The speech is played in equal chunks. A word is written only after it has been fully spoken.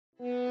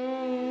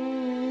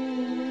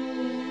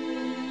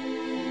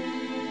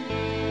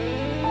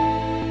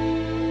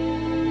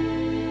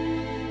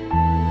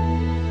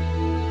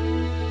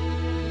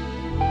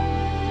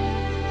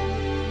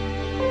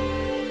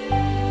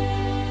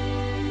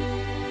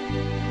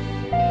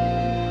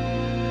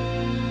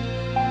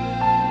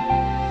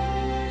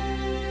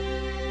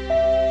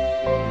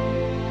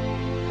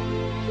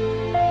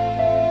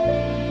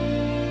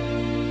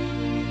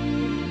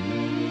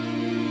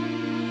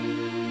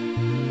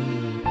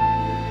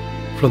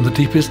From the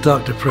deepest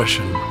dark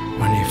depression,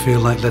 when you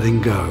feel like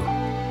letting go,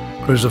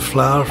 grows a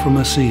flower from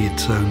a seed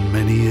sown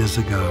many years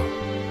ago.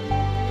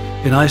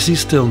 In icy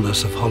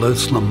stillness of hollow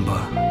slumber,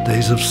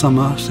 days of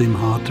summer seem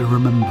hard to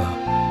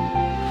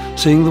remember.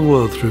 Seeing the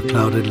world through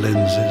clouded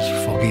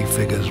lenses, foggy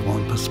figures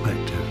want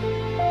perspective.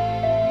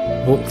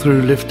 Walk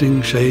through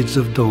lifting shades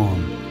of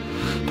dawn,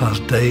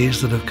 past days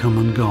that have come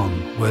and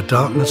gone, where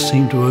darkness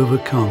seemed to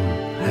overcome,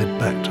 head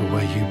back to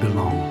where you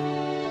belong.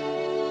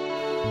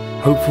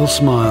 Hopeful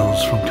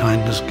smiles from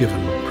kindness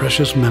given,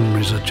 precious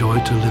memories a joy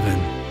to live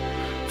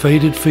in.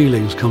 Faded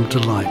feelings come to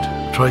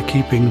light, try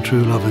keeping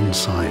true love in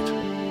sight.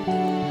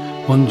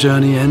 One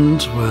journey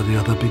ends where the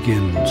other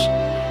begins,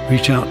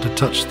 reach out to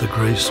touch the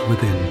grace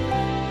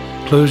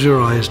within. Close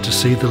your eyes to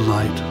see the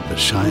light that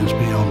shines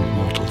beyond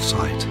mortal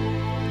sight.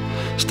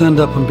 Stand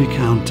up and be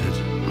counted,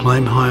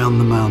 climb high on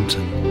the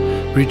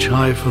mountain, reach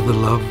high for the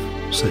love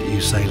set you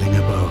sailing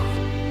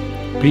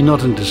above. Be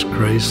not in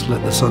disgrace,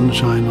 let the sun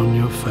shine on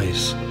your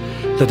face.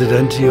 Let it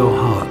enter your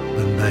heart,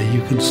 then there you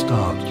can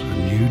start a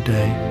new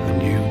day, a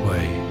new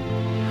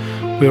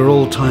way. We are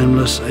all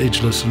timeless,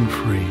 ageless and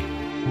free,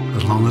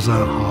 as long as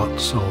our heart,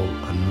 soul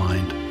and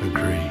mind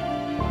agree.